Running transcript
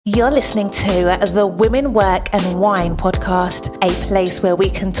You're listening to the Women Work and Wine podcast, a place where we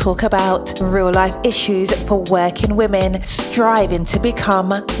can talk about real life issues for working women striving to become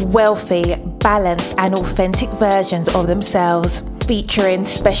wealthy, balanced and authentic versions of themselves. Featuring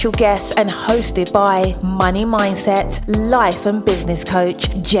special guests and hosted by money mindset, life and business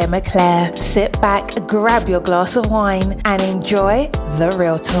coach Gemma Clare. Sit back, grab your glass of wine and enjoy the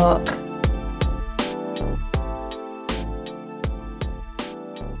real talk.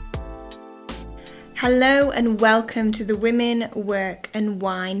 Hello and welcome to the Women, Work and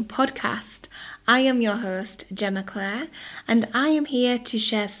Wine podcast. I am your host, Gemma Clare, and I am here to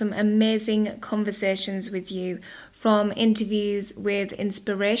share some amazing conversations with you, from interviews with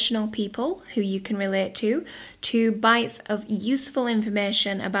inspirational people who you can relate to bites of useful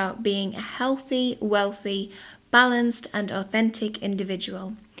information about being a healthy, wealthy, balanced and authentic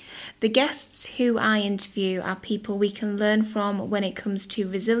individual. The guests who I interview are people we can learn from when it comes to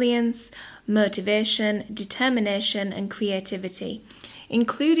resilience, motivation, determination and creativity,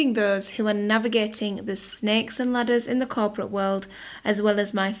 including those who are navigating the snakes and ladders in the corporate world, as well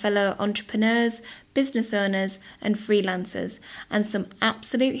as my fellow entrepreneurs, business owners and freelancers, and some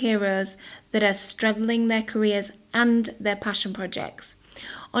absolute heroes that are straddling their careers and their passion projects.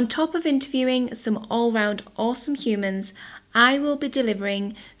 On top of interviewing some all-round awesome humans, I will be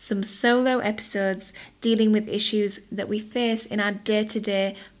delivering some solo episodes dealing with issues that we face in our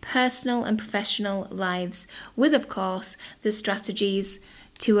day-to-day personal and professional lives, with, of course, the strategies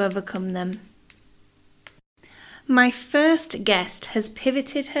to overcome them. My first guest has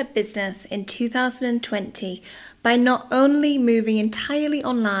pivoted her business in 2020 by not only moving entirely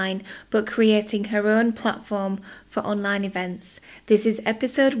online, but creating her own platform for online events. This is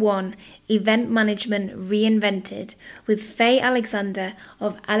episode 1, Event Management Reinvented, with Faye Alexander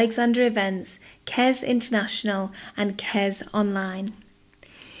of Alexander Events, Kes International and Kes Online.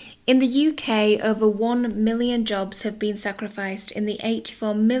 In the UK, over 1 million jobs have been sacrificed in the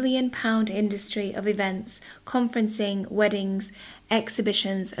 £84 million industry of events, conferencing, weddings,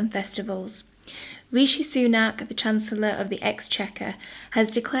 exhibitions and festivals. Rishi Sunak, the Chancellor of the Exchequer, has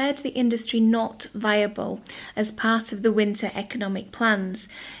declared the industry not viable as part of the winter economic plans.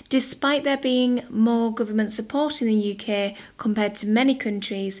 Despite there being more government support in the UK compared to many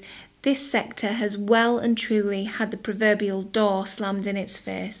countries, this sector has well and truly had the proverbial door slammed in its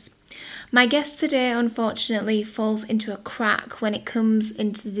face. My guest today unfortunately falls into a crack when it comes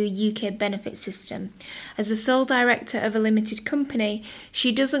into the UK benefit system. As the sole director of a limited company,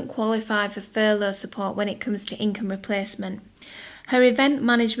 she doesn't qualify for furlough support when it comes to income replacement. Her event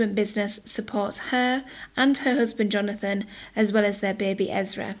management business supports her and her husband Jonathan, as well as their baby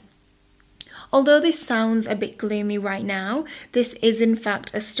Ezra. Although this sounds a bit gloomy right now, this is in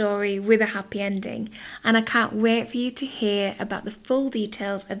fact a story with a happy ending, and I can't wait for you to hear about the full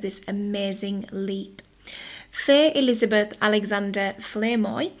details of this amazing leap. Faye Elizabeth Alexander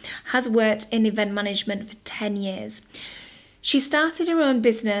Flamoy has worked in event management for 10 years. She started her own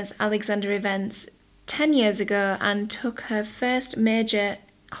business, Alexander Events, 10 years ago and took her first major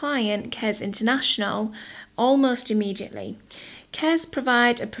client, Kes International, almost immediately. Kes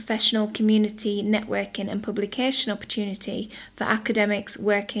provide a professional community networking and publication opportunity for academics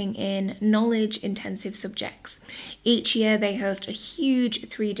working in knowledge-intensive subjects. Each year they host a huge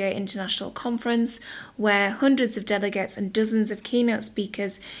 3-day international conference where hundreds of delegates and dozens of keynote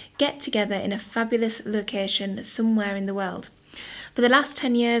speakers get together in a fabulous location somewhere in the world. For the last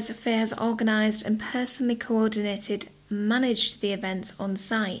 10 years, Faye has organised and personally managed the events on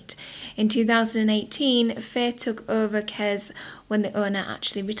site. In 2018, Faye took over Kes when the owner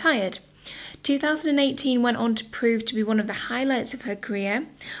actually retired. 2018 went on to prove to be one of the highlights of her career,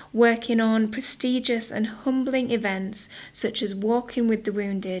 working on prestigious and humbling events such as Walking with the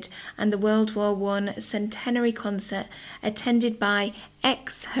Wounded and the World War I centenary concert attended by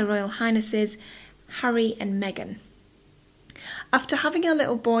Her Royal Highnesses Harry and Meghan. After having a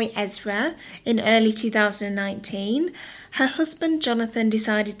little boy Ezra in early 2019, her husband Jonathan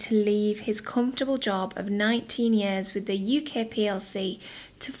decided to leave his comfortable job of 19 years with the UK PLC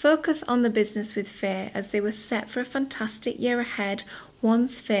to focus on the business with Faye, as they were set for a fantastic year ahead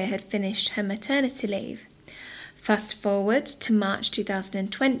once Faye had finished her maternity leave. Fast forward to March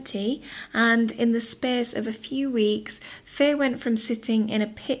 2020, and in the space of a few weeks, Faye went from sitting in a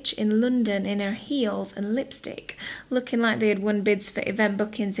pitch in London in her heels and lipstick, looking like they had won bids for event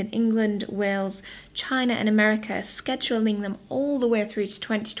bookings in England, Wales, China and America, scheduling them all the way through to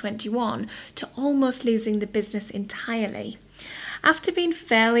 2021, to almost losing the business entirely. After being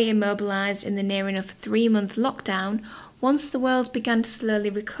fairly immobilised in the near enough 3-month lockdown, once the world began to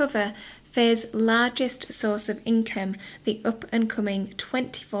slowly recover, Faye's largest source of income, the up-and-coming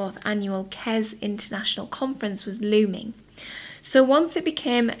 24th annual KES International Conference, was looming. So once it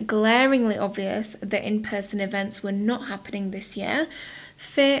became glaringly obvious that in-person events were not happening this year,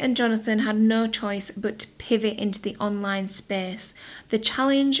 Faye and Jonathan had no choice but to pivot into the online space. The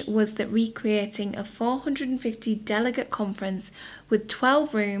challenge was that recreating a 450 delegate conference with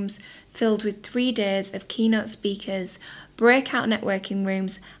 12 rooms filled with 3 days of keynote speakers, breakout networking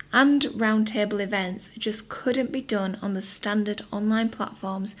rooms, and roundtable events just couldn't be done on the standard online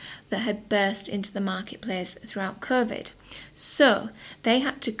platforms that had burst into the marketplace throughout COVID. So they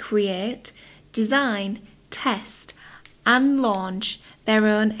had to create, design, test, and launch their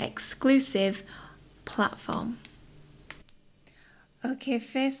own exclusive platform. Okay,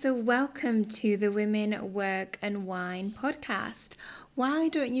 Faye, so welcome to the Women, Work and Wine podcast. Why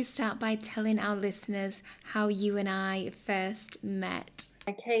don't you start by telling our listeners how you and I first met?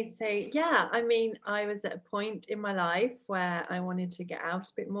 Okay, so yeah, I was at a point in my life where I wanted to get out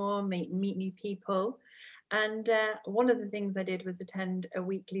a bit more, meet new people. And one of the things I did was attend a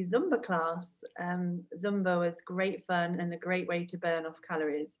weekly Zumba class. Zumba was great fun and a great way to burn off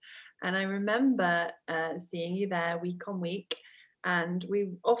calories. And I remember seeing you there week on week, and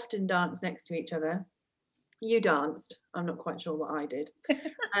we often danced next to each other. You danced. I'm not quite sure what I did.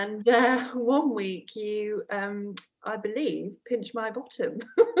 And one week you, I believe, pinched my bottom.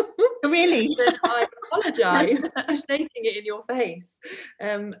 Really? And I apologise for shaking it in your face,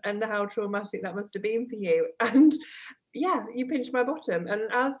 and how traumatic that must have been for you. And yeah, you pinched my bottom. And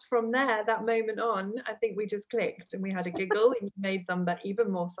as from there, that moment on, I think we just clicked and we had a giggle, and you made Zumba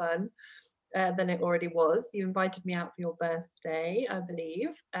even more fun than it already was. You invited me out for your birthday, I believe.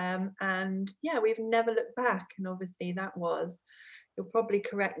 And yeah, we've never looked back. And obviously that was, you'll probably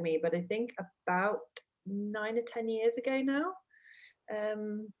correct me, but I think about 9 or 10 years ago now.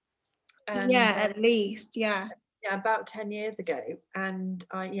 At least, yeah. Yeah, about 10 years ago. And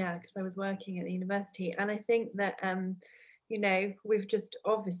because I was working at the university. And I think that, we've just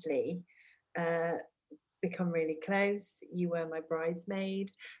obviously become really close. You were my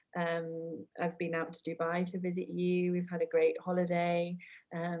bridesmaid. I've been out to Dubai to visit you. We've had a great holiday,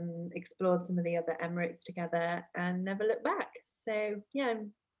 explored some of the other Emirates together and never looked back. So yeah,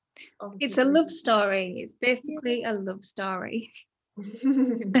 it's a love story. It's basically a love story.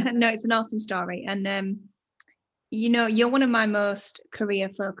 No, it's an awesome story. And you're one of my most career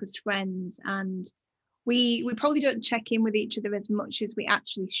focused friends, and we probably don't check in with each other as much as we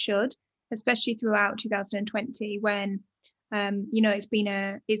actually should, especially throughout 2020 when it's been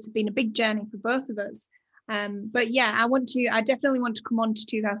a big journey for both of us. But yeah, I definitely want to come on to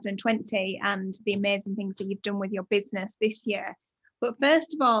 2020 and the amazing things that you've done with your business this year. But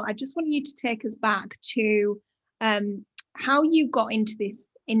first of all, I just want you to take us back to how you got into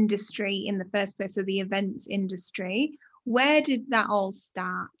this industry in the first place, of the events industry. Where did that all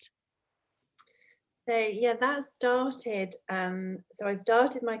start? So yeah, that started, so I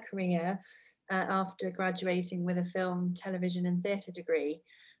started my career after graduating with a film, television and theatre degree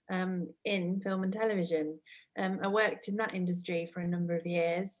in film and television. I worked in that industry for a number of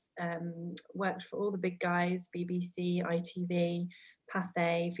years, worked for all the big guys, BBC, ITV,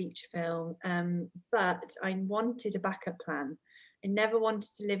 Pathé, feature film, but I wanted a backup plan. I never wanted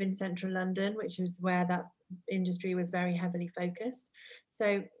to live in central London, which is where that industry was very heavily focused. So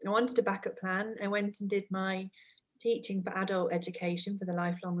I wanted a backup plan. I went and did my teaching for adult education for the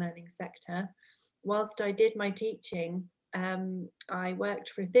lifelong learning sector. Whilst I did my teaching, I worked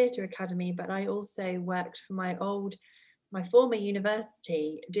for a theatre academy, but I also worked for my former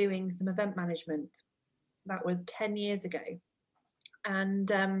university doing some event management. That was 10 years ago.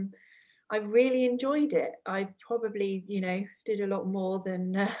 And I really enjoyed it. I probably, did a lot more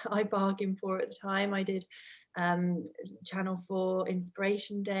than I bargained for at the time. I did Channel 4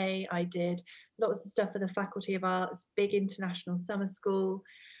 Inspiration Day. I did lots of stuff for the Faculty of Arts, big international summer school.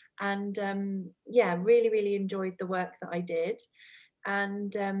 And really, really enjoyed the work that I did.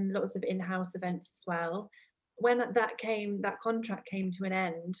 And lots of in-house events as well. When that contract came to an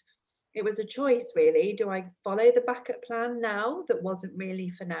end, it was a choice, really. Do I follow the backup plan now that wasn't really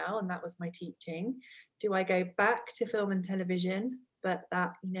for now, and that was my teaching? Do I go back to film and television? But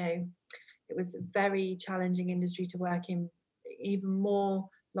that, it was a very challenging industry to work in, even more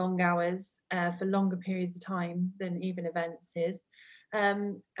long hours for longer periods of time than even events is.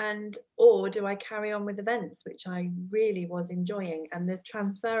 Or do I carry on with events, which I really was enjoying, and the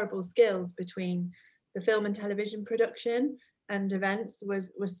transferable skills between the film and television production and events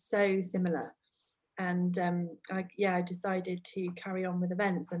was so similar. And I decided to carry on with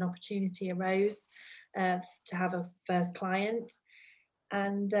events. An opportunity arose to have a first client,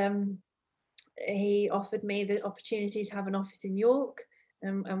 and he offered me the opportunity to have an office in York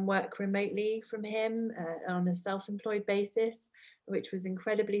and work remotely from him on a self-employed basis, which was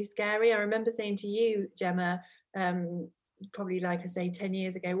incredibly scary. I remember saying to you, Gemma, probably like I say 10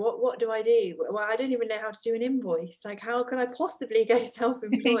 years ago, what do I do? Well, I don't even know how to do an invoice. Like, how can I possibly go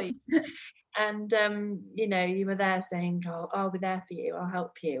self-employed? And you know, you were there saying, oh, I'll be there for you, I'll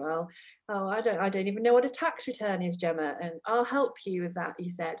help you. I don't even know what a tax return is, Gemma, and I'll help you with that,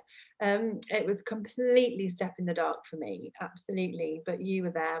 you said. It was completely step in the dark for me, absolutely, but you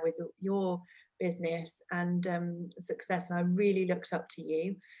were there with your business and success, and I really looked up to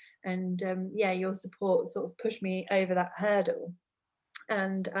you. And yeah, your support sort of pushed me over that hurdle.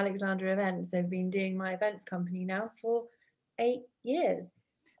 And Alexandra Events, they've been doing my events company now for 8 years.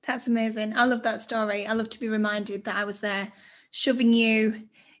 That's amazing. I love that story. I love to be reminded that I was there shoving you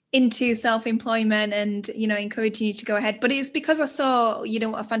into self-employment and, you know, encouraging you to go ahead. But it's because I saw, you know,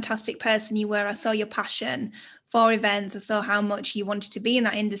 what a fantastic person you were. I saw your passion for events. I saw how much you wanted to be in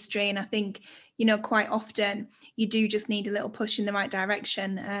that industry. And I think, you know, quite often you do just need a little push in the right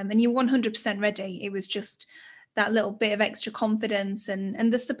direction. And you're 100% ready. It was just that little bit of extra confidence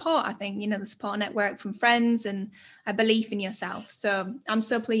and the support, I think, you know, the support network from friends and a belief in yourself. So I'm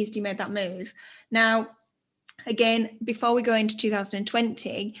so pleased you made that move. Now, again, before we go into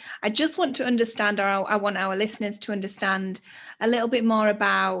 2020, I just want to understand, or I want our listeners to understand a little bit more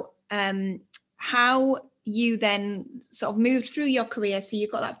about how you then sort of moved through your career. So you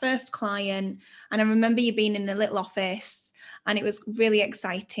got that first client, and I remember you being in a little office and it was really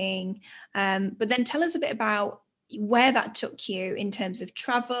exciting. But then tell us a bit about where that took you in terms of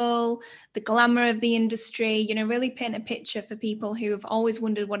travel, the glamour of the industry, you know, really paint a picture for people who have always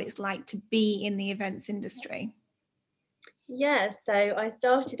wondered what it's like to be in the events industry. Yeah, so I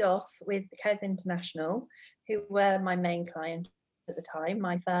started off with Kez International, who were my main client at the time,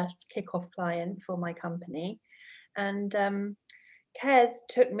 my first kickoff client for my company. And Kez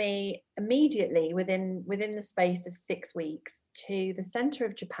took me immediately within the space of 6 weeks to the centre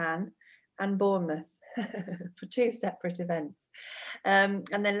of Japan and Bournemouth for 2 separate events. And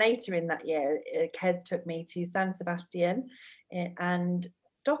then later in that year, Kez took me to San Sebastian and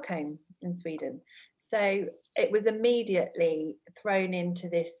Stockholm in Sweden. So it was immediately thrown into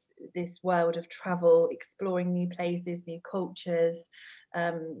this world of travel, exploring new places, new cultures.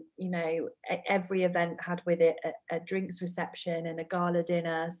 You know, every event had with it a drinks reception and a gala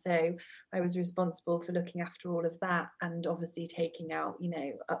dinner. So I was responsible for looking after all of that, and obviously taking out, you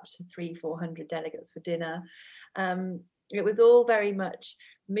know, up to 300-400 delegates for dinner. It was all very much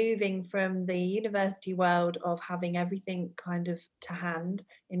moving from the university world of having everything kind of to hand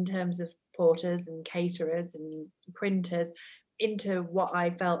in terms of porters and caterers and printers into what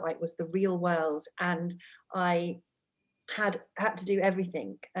I felt like was the real world. And I had to do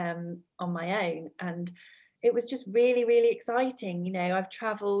everything on my own, and it was just really, really exciting. You know, I've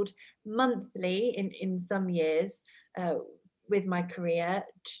traveled monthly in some years with my career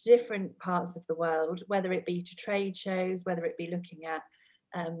to different parts of the world, whether it be to trade shows, whether it be looking at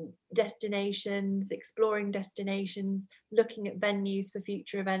destinations, exploring destinations, looking at venues for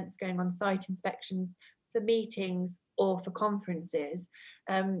future events, going on site inspections, for meetings or for conferences.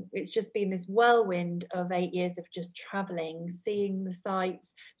 It's just been this whirlwind of 8 years of just traveling, seeing the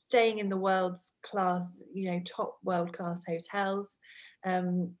sights, staying in the world's class, you know, top world class hotels,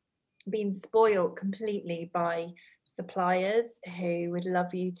 being spoiled completely by suppliers who would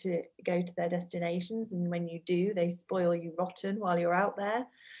love you to go to their destinations, and when you do, they spoil you rotten while you're out there.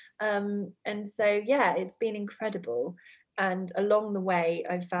 And so yeah, it's been incredible. And along the way,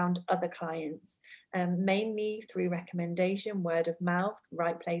 I've found other clients, mainly through recommendation, word of mouth,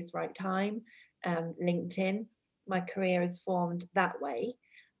 right place, right time, LinkedIn. My career is formed that way,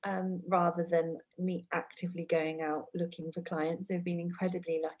 rather than me actively going out looking for clients. I've been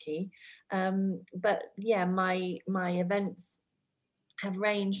incredibly lucky. But yeah, my events have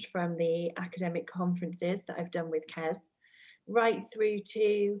ranged from the academic conferences that I've done with Kez, right through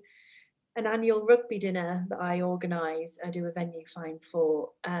to an annual rugby dinner that I organise. I do a venue find for.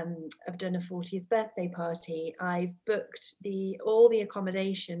 I've done a 40th birthday party. I've booked all the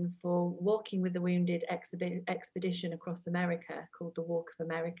accommodation for Walking with the Wounded expedition across America called the Walk of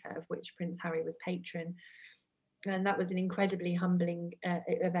America, of which Prince Harry was patron. And that was an incredibly humbling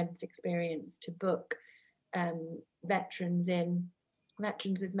event experience to book veterans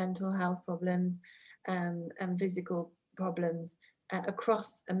with mental health problems and physical problems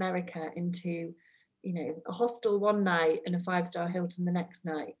across America into, you know, a hostel one night and a 5-star Hilton the next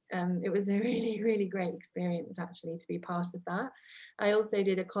night. It was a really, really great experience actually to be part of that. I also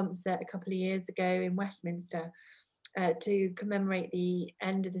did a concert a couple of years ago in Westminster to commemorate the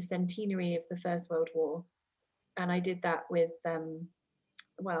end of the centenary of the First World War. And I did that with,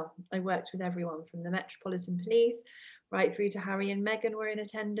 I worked with everyone from the Metropolitan Police right through to Harry and Meghan were in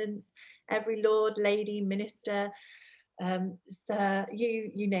attendance. Every Lord, Lady, Minister, Sir,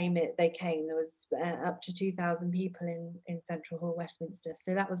 you name it, they came. There was up to 2,000 people in Central Hall, Westminster.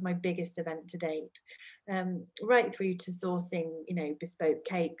 So that was my biggest event to date. Right through to sourcing, bespoke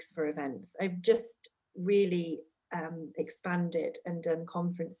cakes for events. I've just really expanded and done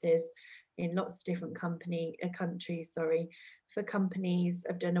conferences in lots of different countries, for companies.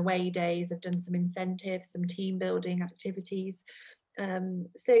 I've done away days, I've done some incentives, some team building activities.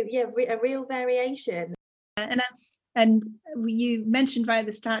 So yeah, a real variation. And you mentioned right at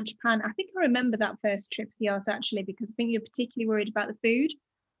the start Japan. I think I remember that first trip of yours actually, because I think you're particularly worried about the food.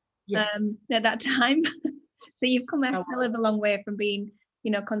 Yes. At that time. So you've come a hell of a long way from being,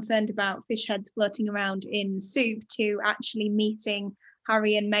 concerned about fish heads floating around in soup to actually meeting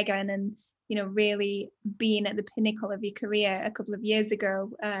Harry and Meghan and, really being at the pinnacle of your career a couple of years ago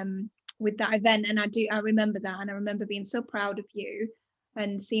with that event. And I remember that, and I remember being so proud of you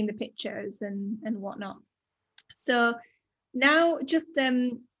and seeing the pictures and whatnot. So now just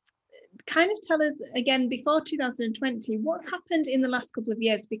kind of tell us again, before 2020, what's happened in the last couple of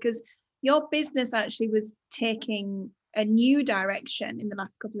years, because your business actually was taking a new direction in the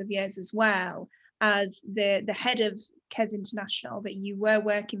last couple of years, as well as the head of Kes International that you were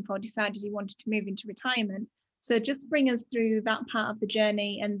working for decided he wanted to move into retirement. So just bring us through that part of the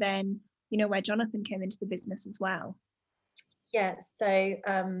journey, and then, where Jonathan came into the business as well. Yeah, so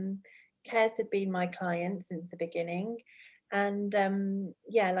Kes had been my client since the beginning. And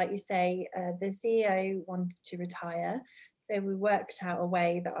like you say, the CEO wanted to retire. So we worked out a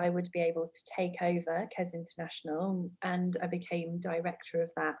way that I would be able to take over Kes International, and I became director of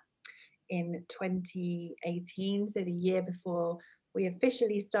that in 2018, so the year before we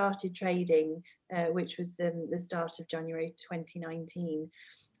officially started trading, which was the start of January 2019,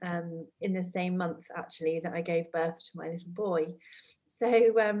 in the same month actually that I gave birth to my little boy. So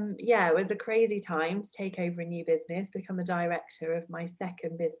it was a crazy time to take over a new business, become a director of my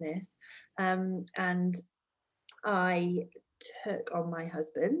second business, and I took on my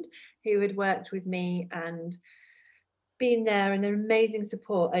husband, who had worked with me and been there and an amazing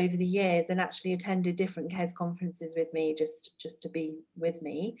support over the years, and actually attended different Kes conferences with me just to be with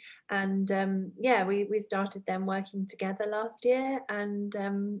me. And we started them working together last year, and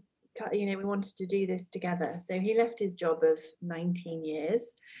we wanted to do this together. So he left his job of 19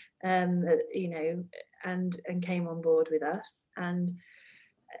 years, and came on board with us. And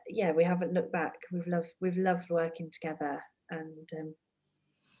we haven't looked back. We've loved working together, and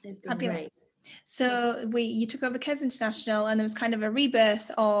it's been great. So you took over Kes International, and there was kind of a rebirth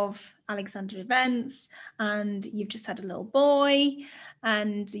of Alexander Events, and you've just had a little boy,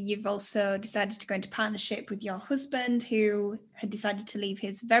 and you've also decided to go into partnership with your husband, who had decided to leave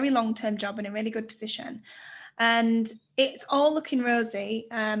his very long-term job in a really good position, and it's all looking rosy.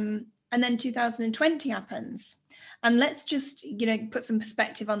 And then 2020 happens, and let's just put some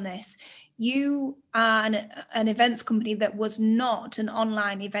perspective on this. You are an events company that was not an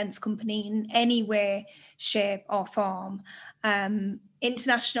online events company in any way, shape or form.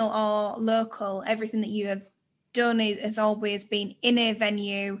 International or local, everything that you have done has always been in a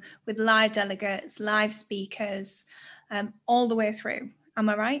venue with live delegates, live speakers, all the way through. Am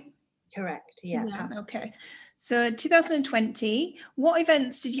I right? Correct, yeah. Okay. So 2020, what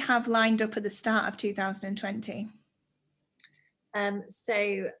events did you have lined up at the start of 2020?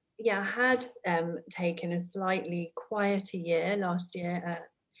 I had taken a slightly quieter year last year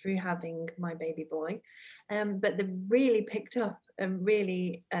through having my baby boy, but they really picked up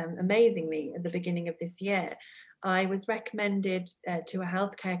really amazingly at the beginning of this year. I was recommended to a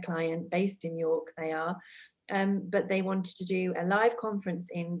healthcare client based in York, they are, but they wanted to do a live conference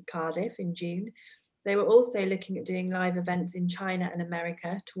in Cardiff in June. They were also looking at doing live events in China and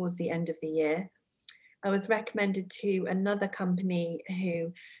America towards the end of the year. I was recommended to another company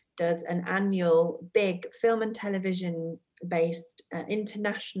who does an annual big film and television based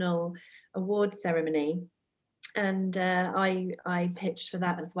international award ceremony. And I pitched for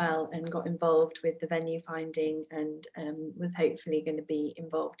that as well, and got involved with the venue finding, and was hopefully going to be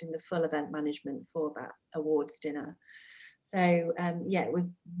involved in the full event management for that awards dinner. So it was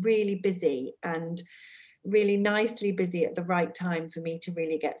really busy, and really nicely busy at the right time for me to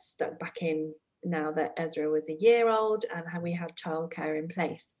really get stuck back in, now that Ezra was a year old and how we had childcare in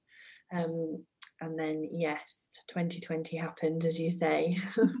place. And then 2020 happened, as you say.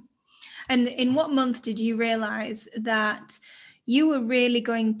 And in what month did you realise that you were really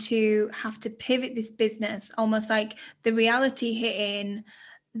going to have to pivot this business, almost like the reality hit in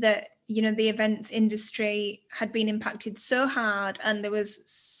that, you know, the events industry had been impacted so hard and there was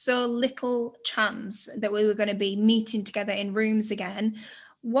so little chance that we were going to be meeting together in rooms again.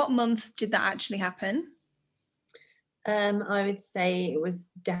 What month did that actually happen? I would say it was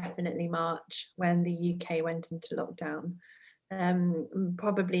definitely March when the UK went into lockdown.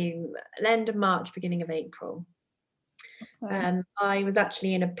 Probably the end of March, beginning of April. I was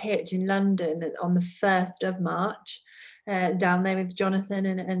actually in a pitch in London on the 1st of March, down there with Jonathan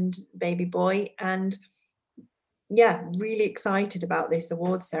and baby boy, and yeah, really excited about this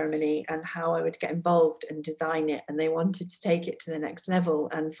award ceremony and how I would get involved and design it. And they wanted to take it to the next level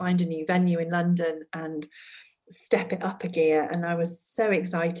and find a new venue in London and step it up a gear. And I was so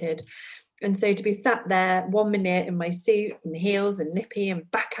excited. And so to be sat there 1 minute in my suit and heels and nippy and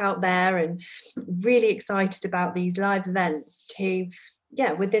back out there and really excited about these live events to,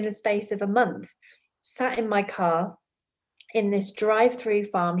 yeah, within the space of a month, sat in my car in this drive-through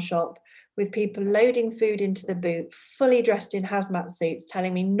farm shop with people loading food into the boot, fully dressed in hazmat suits,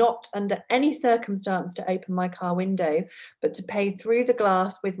 telling me not under any circumstance to open my car window, but to pay through the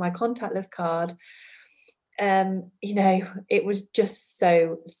glass with my contactless card. You know, it was just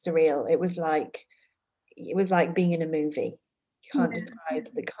so surreal. It was like being in a movie. You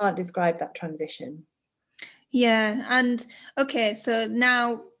can't describe that transition. Yeah. And okay, so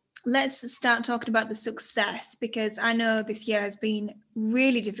now let's start talking about the success, because I know this year has been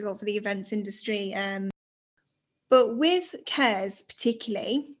really difficult for the events industry. But with Kes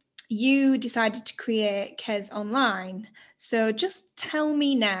particularly, you decided to create Kes Online. So just tell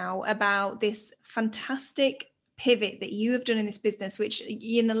me now about this fantastic pivot that you have done in this business, which,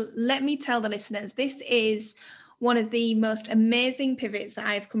 you know, let me tell the listeners, this is one of the most amazing pivots that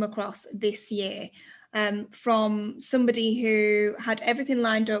I've come across this year. From somebody who had everything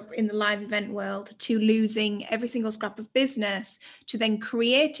lined up in the live event world to losing every single scrap of business to then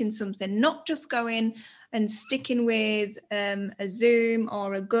creating something, not just going and sticking with a Zoom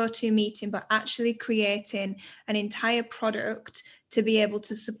or a GoToMeeting, but actually creating an entire product to be able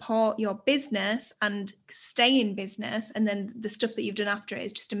to support your business and stay in business. And then the stuff that you've done after it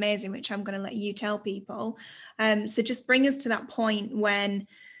is just amazing, which I'm going to let you tell people. So just bring us to that point when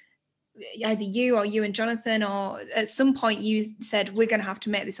either you or you and Jonathan, or at some point you said, we're going to have to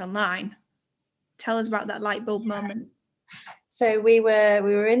make this online. Tell us about that light bulb moment. So we were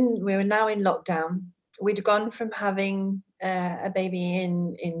now in lockdown. We'd gone from having a baby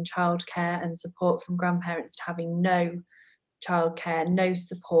in childcare and support from grandparents to having no childcare, no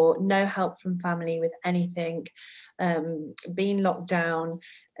support, no help from family with anything, being locked down,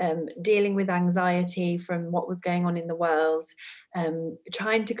 dealing with anxiety from what was going on in the world,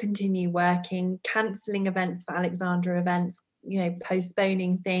 trying to continue working, cancelling events for Alexandra events, you know,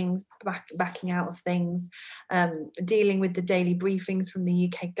 postponing things, backing out of things, dealing with the daily briefings from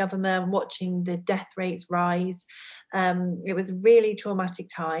the UK government, watching the death rates rise. It was a really traumatic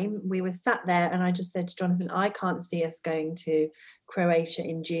time. We were sat there and I just said to Jonathan, I can't see us going to Croatia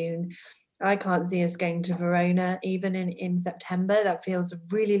in June. I can't see us going to Verona even in September. That feels a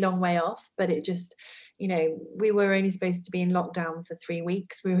really long way off, but it just, you know, we were only supposed to be in lockdown for 3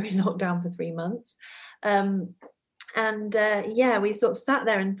 weeks. We were in lockdown for 3 months. Yeah, we sort of sat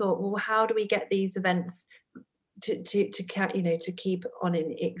there and thought, well, how do we get these events to keep on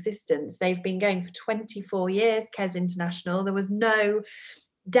in existence? They've been going for 24 years, Kes International. There was no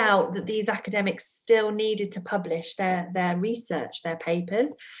doubt that these academics still needed to publish their research, their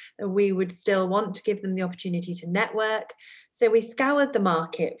papers. We would still want to give them the opportunity to network. So we scoured the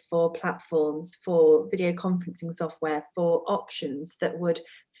market for platforms, for video conferencing software, for options that would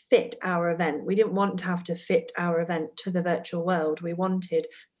fit our event. We didn't want to have to fit our event to the virtual world. We wanted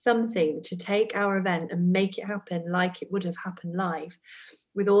something to take our event and make it happen like it would have happened live,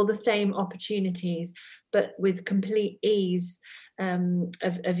 with all the same opportunities, but with complete ease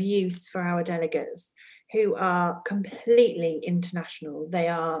of use for our delegates, who are completely international. They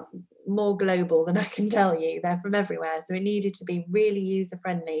are more global than I can tell you. They're from everywhere. So it needed to be really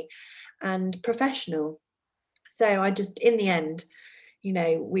user-friendly and professional. So I just, in the end, you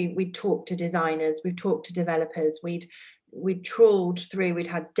know, we talked to designers, we talked to developers, we'd trawled through, we'd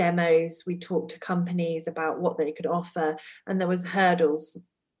had demos, we talked to companies about what they could offer, and there was hurdles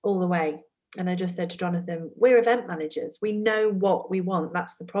all the way. And I just said to Jonathan, we're event managers, we know what we want.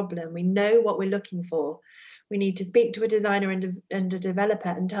 That's the problem. We know what we're looking for. We need to speak to a designer and a developer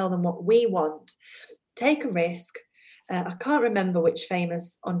and tell them what we want. Take a risk. I can't remember which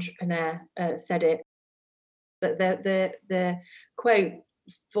famous entrepreneur said it, but the quote,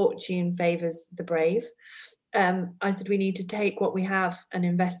 fortune favors the brave. I said we need to take what we have and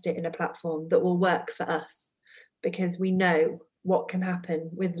invest it in a platform that will work for us, because we know what can happen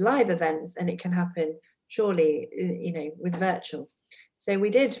with live events, and it can happen surely, with virtual. So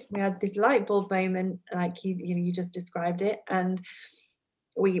we had this light bulb moment, like you just described it, and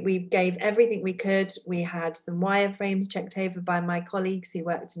we gave everything we could. We had some wireframes checked over by my colleagues who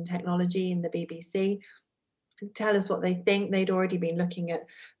worked in technology in the BBC, tell us what they think. They'd already been looking at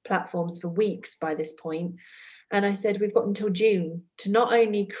platforms for weeks by this point. And I said, we've got until June to not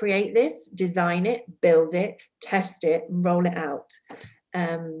only create this, design it, build it, test it, and roll it out.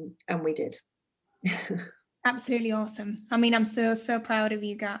 And we did. Absolutely awesome. I mean, I'm so proud of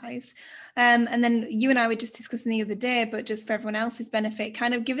you guys. And then you and I were just discussing the other day, but just for everyone else's benefit,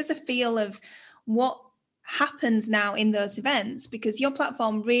 kind of give us a feel of what happens now in those events, because your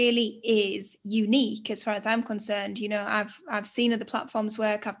platform really is unique as far as I'm concerned. I've seen other platforms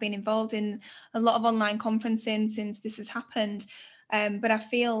work. I've been involved in a lot of online conferencing since this has happened. But I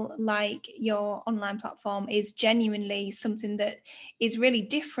feel like your online platform is genuinely something that is really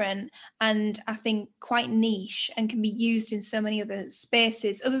different, and I think quite niche, and can be used in so many other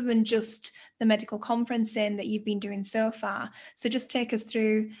spaces other than just the medical conferencing that you've been doing so far. So just take us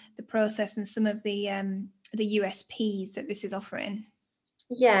through the process and some of the USPs that this is offering.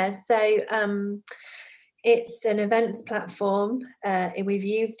 Yeah, so it's an events platform. We've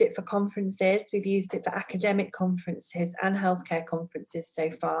used it for conferences. We've used it for academic conferences and healthcare conferences so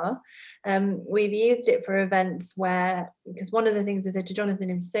far. We've used it for events because one of the things I said to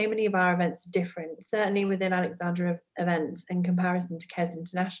Jonathan is so many of our events are different, certainly within Alexandra Events in comparison to KES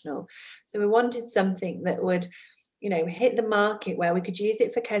International. So we wanted something that would hit the market where we could use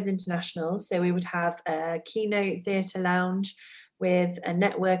it for KES International. So we would have a keynote theatre lounge with a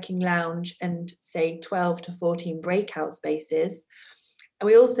networking lounge and say 12 to 14 breakout spaces. And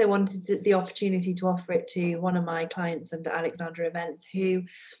we also wanted the opportunity to offer it to one of my clients under Alexandra Events, who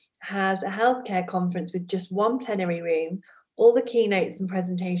has a healthcare conference with just one plenary room, all the keynotes and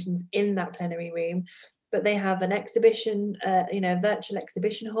presentations in that plenary room, but they have an exhibition, virtual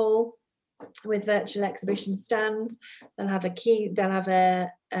exhibition hall with virtual exhibition stands. They'll have a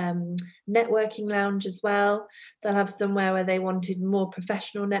networking lounge as well. They'll have somewhere where they wanted more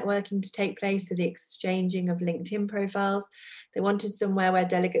professional networking to take place, so the exchanging of LinkedIn profiles. They wanted somewhere where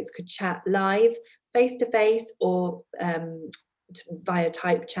delegates could chat live, face to face, or via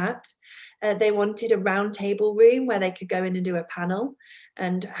type chat. They wanted a round table room where they could go in and do a panel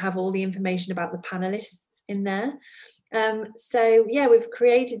and have all the information about the panelists in there. So we've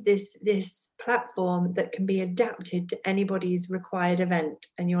created this platform that can be adapted to anybody's required event,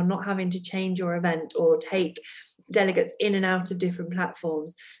 and you're not having to change your event or take delegates in and out of different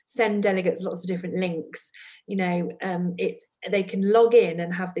platforms, send delegates lots of different links. They can log in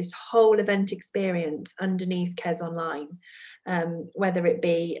and have this whole event experience underneath KES Online, whether it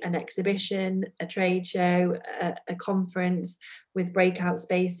be an exhibition, a trade show, a conference with breakout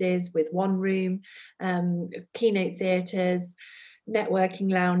spaces, with one room, keynote theatres,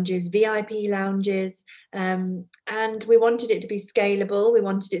 networking lounges, VIP lounges, and we wanted it to be scalable. We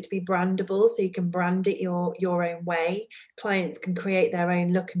wanted it to be brandable, so you can brand it your own way. Clients can create their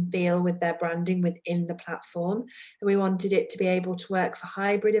own look and feel with their branding within the platform. And we wanted it to be able to work for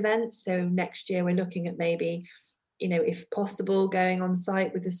hybrid events. So next year we're looking at maybe, if possible, going on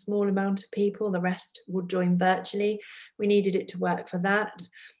site with a small amount of people, the rest would join virtually. We needed it to work for that.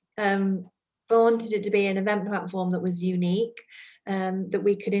 I wanted it to be an event platform that was unique, that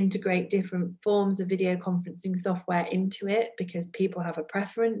we could integrate different forms of video conferencing software into it, because people have a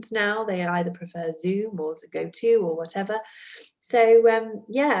preference now. They either prefer Zoom or GoTo or whatever. So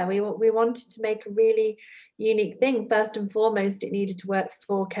we wanted to make a really unique thing. First and foremost, it needed to work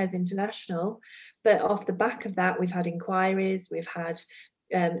for KES International, but off the back of that, we've had inquiries. We've had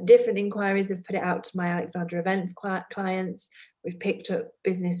different inquiries. Have put it out to my Alexandra Events clients. We've picked up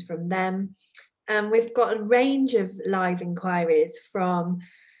business from them. And we've got a range of live inquiries, from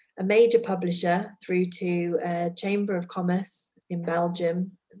a major publisher through to a Chamber of Commerce in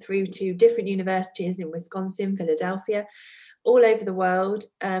Belgium, through to different universities in Wisconsin, Philadelphia, all over the world,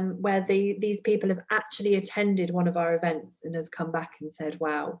 where these people have actually attended one of our events and has come back and said,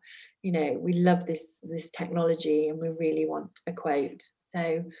 wow, we love this technology and we really want a quote.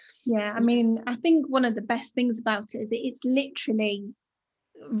 So yeah, I mean, I think one of the best things about it is it's literally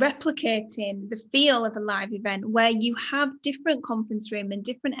replicating the feel of a live event, where you have different conference room and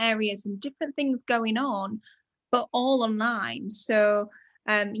different areas and different things going on, but all online. So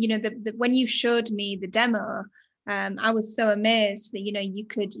when you showed me the demo, I was so amazed that, you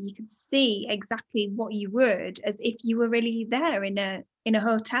could see exactly what you would, as if you were really there in a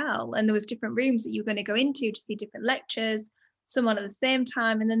hotel, and there was different rooms that you were going to go into to see different lectures, some on at the same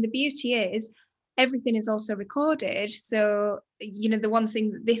time. And then the beauty is everything is also recorded. So, the one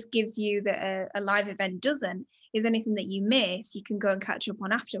thing that this gives you that a live event doesn't is anything that you miss, you can go and catch up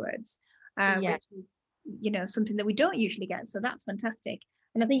on afterwards, which is, something that we don't usually get. So that's fantastic.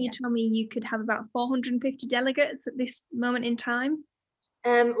 And I think you told me you could have about 450 delegates at this moment in time.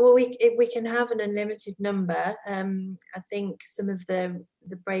 Well, we can have an unlimited number. I think some of the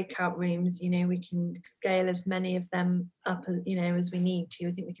breakout rooms, we can scale as many of them up, as we need to.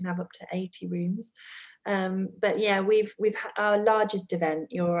 I think we can have up to 80 rooms. But yeah, we've our largest event,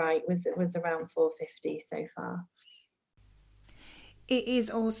 you're right, was around 450 so far. It is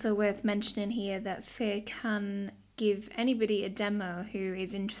also worth mentioning here that Faye can give anybody a demo who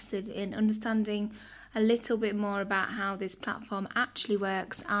is interested in understanding a little bit more about how this platform actually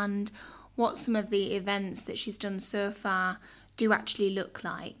works and what some of the events that she's done so far do actually look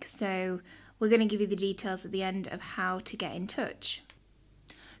like. So we're going to give you the details at the end of how to get in touch.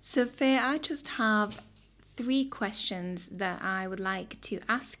 So Faye, I just have 3 questions that I would like to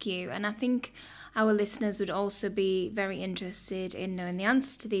ask you, and I think our listeners would also be very interested in knowing the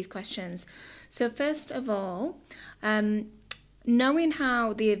answers to these questions. So first of all, knowing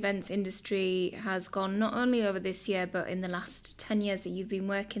how the events industry has gone not only over this year but in the last 10 years that you've been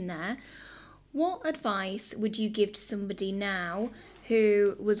working there, what advice would you give to somebody now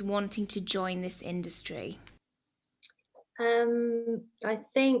who was wanting to join this industry? I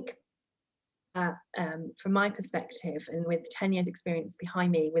think from my perspective, and with 10 years experience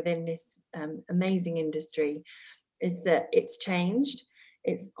behind me within this amazing industry, is that it's changed.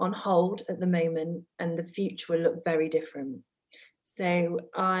 It's on hold at the moment, and the future will look very different. So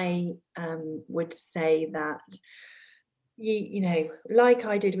I would say that, like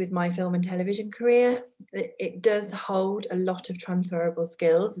I did with my film and television career, it does hold a lot of transferable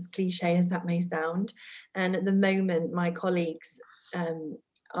skills, as cliche as that may sound. And at the moment, my colleagues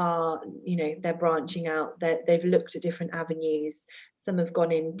are, they're branching out. They've looked at different avenues. Some have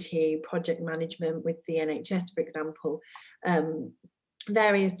gone into project management with the NHS, for example,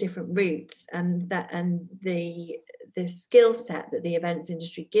 various different routes, and the skill set that the events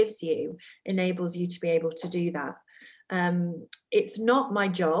industry gives you enables you to be able to do that. It's not my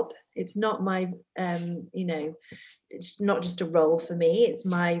job. It's not my, it's not just a role for me. It's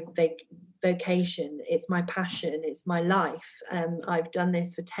my vocation. It's my passion. It's my life. I've done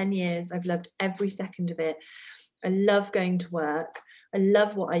this for 10 years. I've loved every second of it. I love going to work. I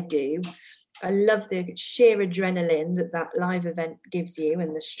love what I do. I love the sheer adrenaline that live event gives you,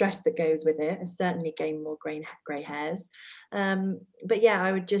 and the stress that goes with it. I've certainly gained more grey hairs. But yeah,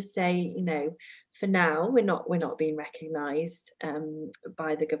 I would just say, for now, we're not being recognised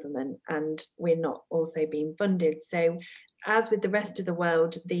by the government, and we're not also being funded. So, as with the rest of the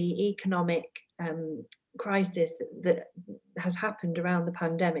world, the economic crisis that has happened around the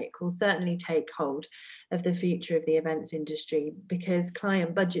pandemic will certainly take hold of the future of the events industry, because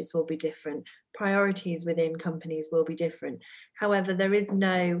client budgets will be different, priorities within companies will be different. However, there is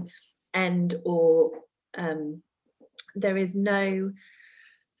no end, or there is no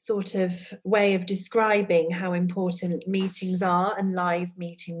sort of way of describing how important meetings are and live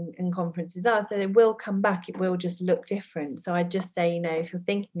meeting and conferences are. So it will come back, it will just look different. So I'd just say, if you're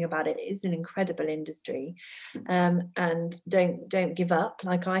thinking about it, it is an incredible industry, and don't give up.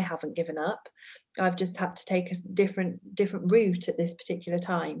 Like I haven't given up. I've just had to take a different route at this particular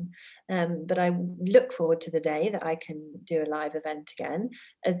time, but I look forward to the day that I can do a live event again,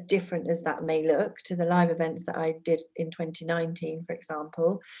 as different as that may look to the live events that I did in 2019, for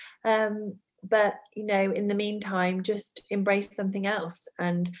example. But in the meantime, just embrace something else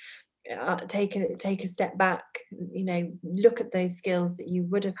and take a step back. Look at those skills that you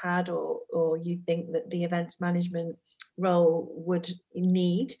would have had, or you think that the events management role would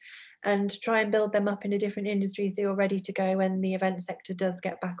need, and try and build them up in a different industry so you're ready to go when the event sector does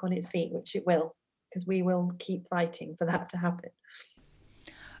get back on its feet, which it will, because we will keep fighting for that to happen.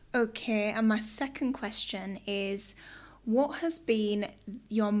 Okay, and my second question is, what has been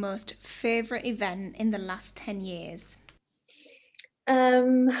your most favourite event in the last 10 years?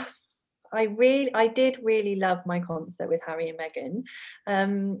 I did really love my concert with Harry and Meghan.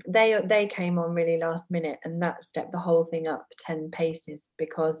 They came on really last minute, and that stepped the whole thing up 10 paces,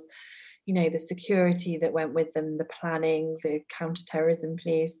 because the security that went with them, the planning, the counter-terrorism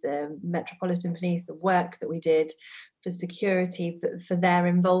police, the Metropolitan Police, the work that we did for security, for their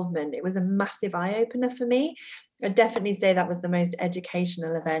involvement, it was a massive eye-opener for me. I'd definitely say that was the most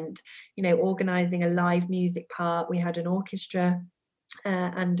educational event, organising a live music part. We had an orchestra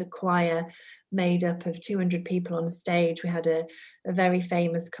and a choir made up of 200 people on stage. We had a very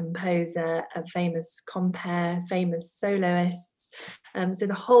famous composer, a famous compere, famous soloists. So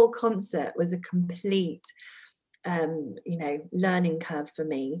the whole concert was a complete, learning curve for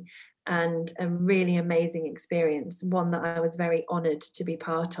me, and a really amazing experience, one that I was very honoured to be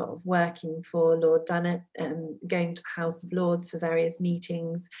part of, working for Lord Dunnett, going to the House of Lords for various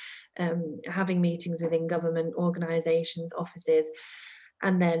meetings, having meetings within government organisations, offices,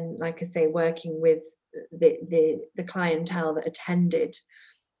 and then, like I say, working with the clientele that attended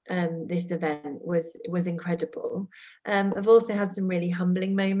this event was incredible. I've also had some really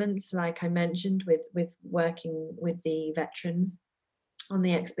humbling moments, like I mentioned, with working with the veterans on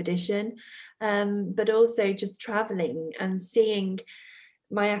the expedition, but also just traveling and seeing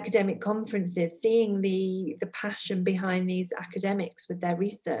my academic conferences, seeing the passion behind these academics with their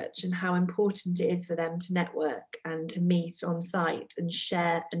research, and how important it is for them to network and to meet on site and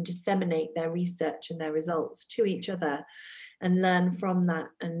share and disseminate their research and their results to each other and learn from that.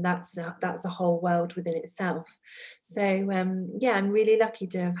 And that's a whole world within itself. So I'm really lucky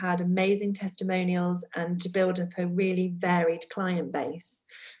to have had amazing testimonials and to build up a really varied client base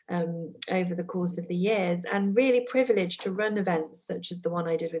over the course of the years, and really privileged to run events such as the one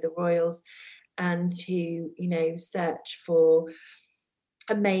I did with the Royals, and to search for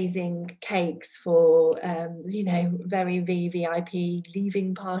amazing cakes for very VVIP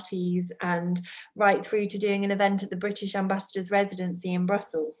leaving parties, and right through to doing an event at the British Ambassador's residency in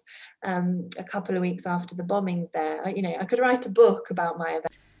Brussels a couple of weeks after the bombings there. I could write a book about my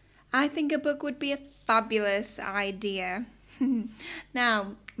event. I think a book would be a fabulous idea.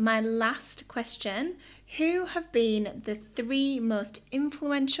 Now, my last question: who have been the 3 most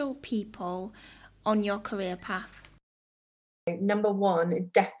influential people on your career path? Number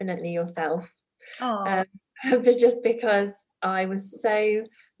 1, definitely yourself. Oh. But just because I was so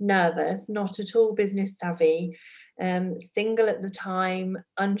nervous, not at all business savvy, single at the time,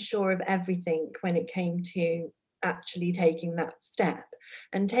 unsure of everything when it came to actually taking that step,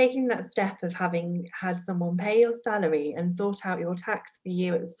 and taking that step of having had someone pay your salary and sort out your tax for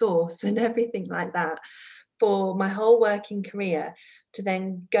you at source and everything like that for my whole working career, to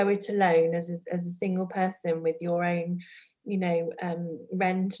then go it alone as a single person with your own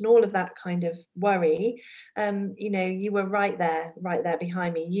rent and all of that kind of worry. You were right there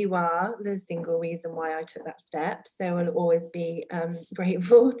behind me. You are the single reason why I took that step, so I'll always be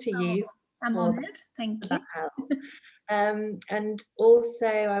grateful to you. I'm honoured, thank you. And also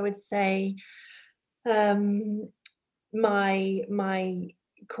I would say my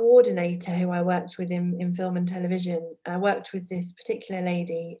coordinator, who I worked with in film and television. I worked with this particular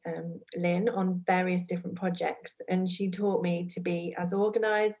lady, Lynn, on various different projects, and she taught me to be as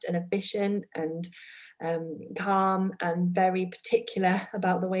organised and efficient and calm and very particular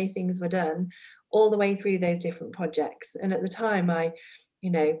about the way things were done all the way through those different projects. And at the time I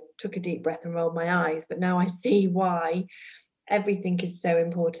took a deep breath and rolled my eyes, but now I see why everything is so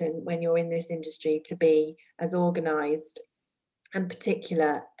important when you're in this industry, to be as organised and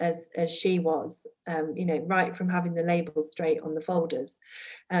particular as she was, right from having the labels straight on the folders.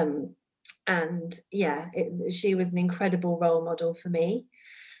 She was an incredible role model for me.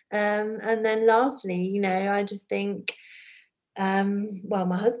 And then lastly, I just think,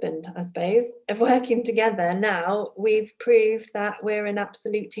 my husband, I suppose, of working together now, we've proved that we're an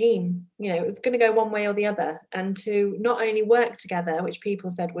absolute team. It was going to go one way or the other, and to not only work together, which people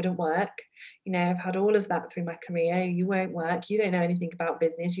said wouldn't work. I've had all of that through my career. You won't work, you don't know anything about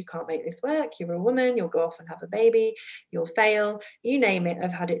business, you can't make this work, you're a woman, you'll go off and have a baby, you'll fail, you name it,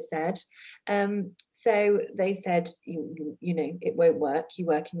 I've had it said. So they said, it won't work, you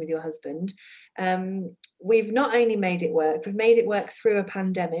working with your husband. We've not only made it work, we've made it work through a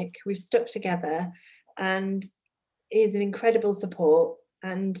pandemic. We've stuck together, and he's an incredible support,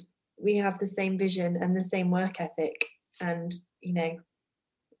 and we have the same vision and the same work ethic, and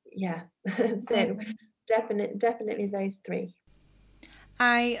so definitely those 3.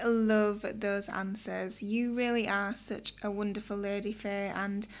 I love those answers. You really are such a wonderful lady, Faye,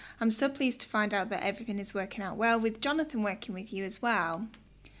 and I'm so pleased to find out that everything is working out well with Jonathan working with you as well.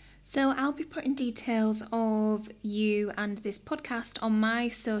 So I'll be putting details of you and this podcast on my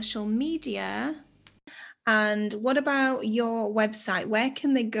social media. And what about your website? Where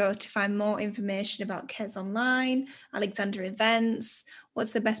can they go to find more information about Kes Online, Alexandra Events? What's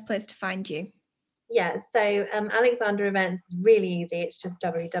the best place to find you? Yeah, so Alexandra Events is really easy. It's just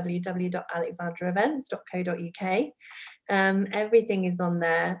www.alexandraevents.co.uk. Everything is on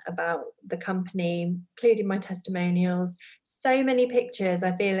there about the company, including my testimonials. So many pictures.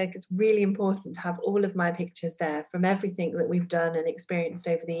 I feel like it's really important to have all of my pictures there from everything that we've done and experienced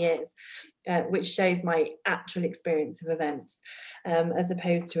over the years, which shows my actual experience of events, as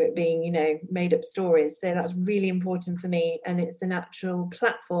opposed to it being, made up stories. So that's really important for me, and it's the natural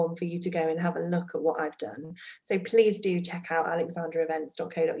platform for you to go and have a look at what I've done. So please do check out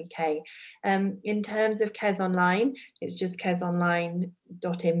alexandraevents.co.uk. In terms of Kes Online, it's just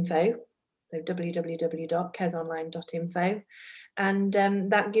kesonline.info. So www.kesonline.info, and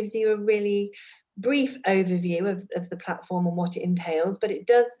that gives you a really brief overview of the platform and what it entails, but it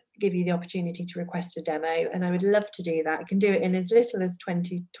does give you the opportunity to request a demo, and I would love to do that. I can do it in as little as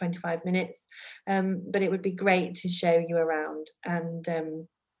 20-25 minutes, but it would be great to show you around, and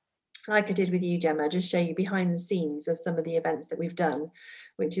like I did with you, Gemma, just show you behind the scenes of some of the events that we've done,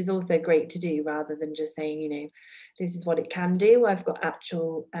 which is also great to do, rather than just saying, this is what it can do. I've got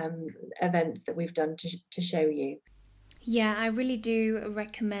actual events that we've done to show you. Yeah, I really do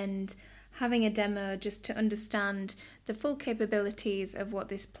recommend having a demo just to understand the full capabilities of what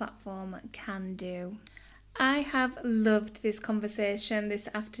this platform can do. I have loved this conversation this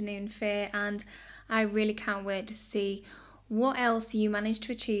afternoon, Faye, and I really can't wait to see what else you managed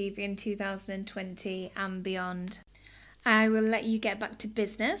to achieve in 2020 and beyond. I will let you get back to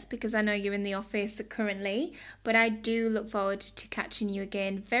business because I know you're in the office currently, but I do look forward to catching you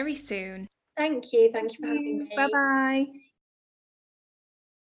again very soon. Thank you. Thank you for having me. Bye-bye.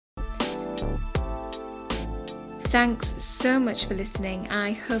 Thanks so much for listening.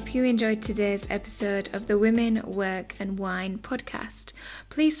 I hope you enjoyed today's episode of the Women, Work and Wine podcast.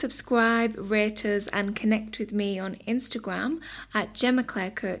 Please subscribe, rate us and connect with me on Instagram at Gemma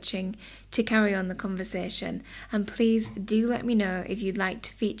Claire Coaching to carry on the conversation. And please do let me know if you'd like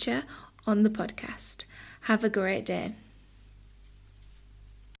to feature on the podcast. Have a great day.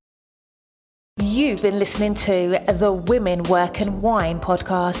 You've been listening to the Women, Work and Wine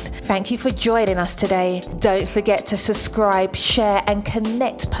podcast. Thank you for joining us today. Don't forget to subscribe, share and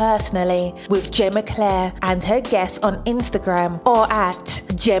connect personally with Gemma Claire and her guests on Instagram or at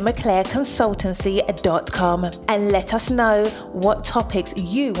GemmaClaireConsultancy.com, and let us know what topics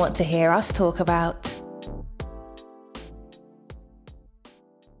you want to hear us talk about.